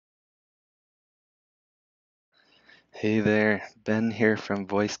Hey there, Ben here from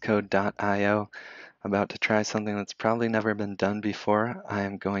VoiceCode.io, about to try something that's probably never been done before. I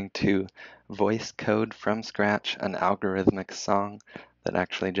am going to voice code from scratch an algorithmic song that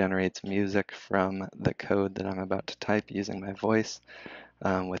actually generates music from the code that I'm about to type using my voice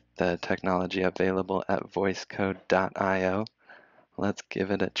with the technology available at VoiceCode.io. Let's give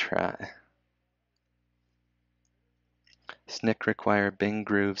it a try. Snick require Bing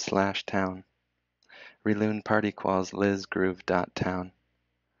Groove /town. Reloon party quals Liz Groove .town.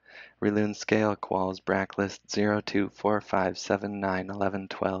 Reloon scale quals bracklist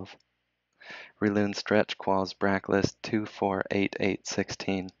 0245791112. Reloon stretch quals bracklist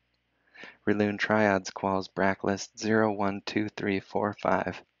 248816. Reloon triads quals bracklist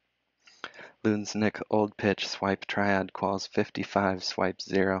 012345. Loon's nick old pitch swipe triad quals 55 swipe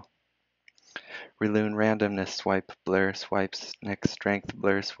 0. Reloon randomness swipe blur swipes nick strength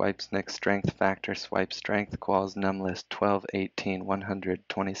blur swipes nick strength factor swipe strength quals numlist 1218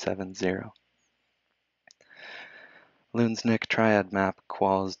 127 0. Loon's nick triad map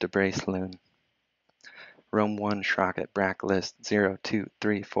quals debrace loon. Rome 1 schrocket bracklist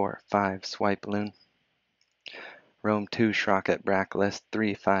 023445 swipe loon. Rome 2 schrocket bracklist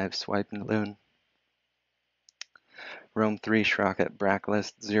 35 swipe loon. Rome 3 schrocket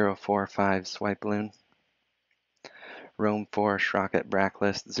bracklist 045 swipe loon. Rome 4 schrocket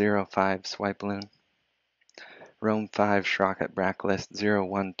bracklist 05 swipe loon. Rome 5 schrocket bracklist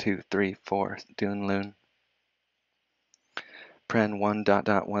 01234 dune loon. Pren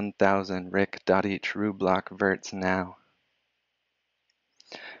 1.1000 rick.each rublock verts now.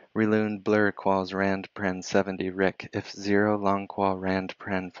 Reloon blur quals rand pren 70 rick if 0 long qual rand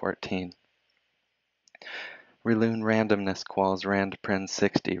pren 14. Reloon randomness quals rand pren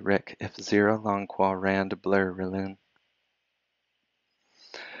 60 rick if 0 long qual rand blur reloon.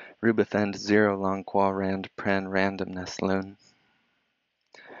 Rubefend 0 long qual rand pren randomness loon.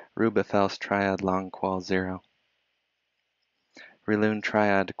 Rubefels triad long qual 0. Reloon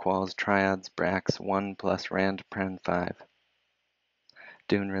triad quals triads brax 1 plus rand pren 5.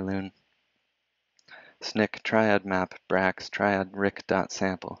 Dune reloon. Snick triad map brax triad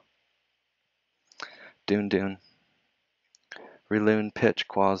rick.sample. Dune. Reloon pitch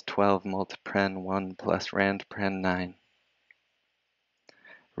quals 12 mult pren 1 plus rand pren 9.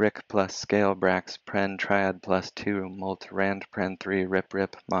 Rick plus scale brax pren triad plus 2 mult rand pren 3 rip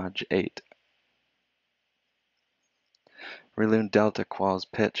moj 8. Reloon delta quals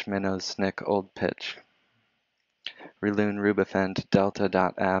pitch minnows snick old pitch. Reloon rubefend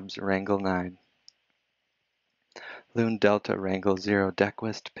delta.abs wrangle 9. Loon delta wrangle 0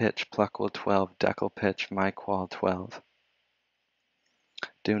 decwist pitch pluckle 12 decal pitch my qual 12.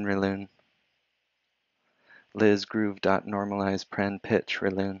 Dune reloon. Liz groove.normalize pren pitch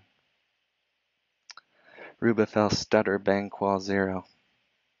reloon. Rubefel stutter bang qual 0.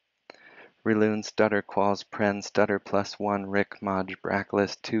 Reloon stutter quals pren stutter plus 1 rick moj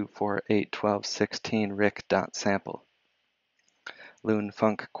bracklist 2 4 8 12 16 rick.sample. Loon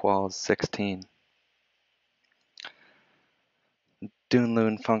funk quals 16. Dune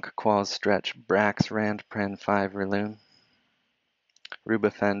loon funk quals stretch brax rand pren 5 reloon.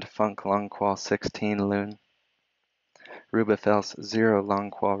 Rubefend funk long qual 16 loon. Rubefels 0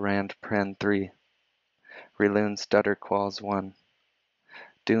 long qual rand pren 3. Reloon stutter quals 1.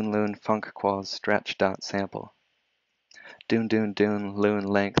 Dune loon funk quals stretch.sample. Dune loon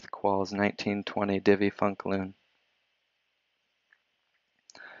length quals 1920 divvy funk loon.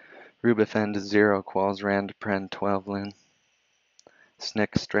 Rubefend 0 quals rand pren 12 loon.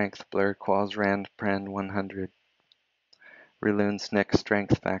 Snick strength blur quals rand pren 100. Reloon snick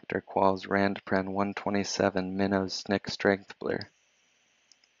strength factor quals rand pren 127 minnows snick strength blur.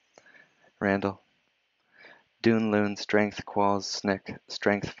 Randall. Dune loon strength quals snick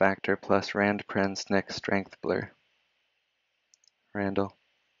strength factor plus rand pren snick strength blur. Randall.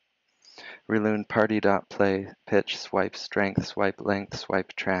 Reloon party.play pitch swipe strength swipe length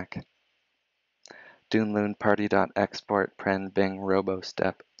swipe track. Dune loon party.export pren bing robo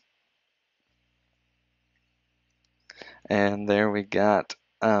step. And there we got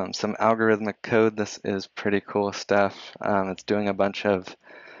some algorithmic code. This is pretty cool stuff. It's doing a bunch of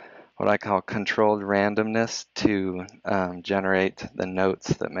what I call controlled randomness to generate the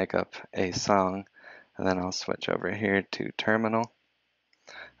notes that make up a song. And then I'll switch over here to terminal.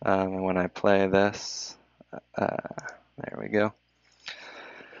 And when I play this, there we go.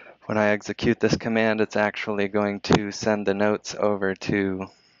 When I execute this command, it's actually going to send the notes over to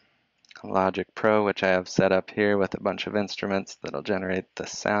Logic Pro, which I have set up here with a bunch of instruments that'll generate the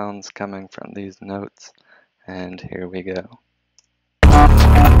sounds coming from these notes. And here we go.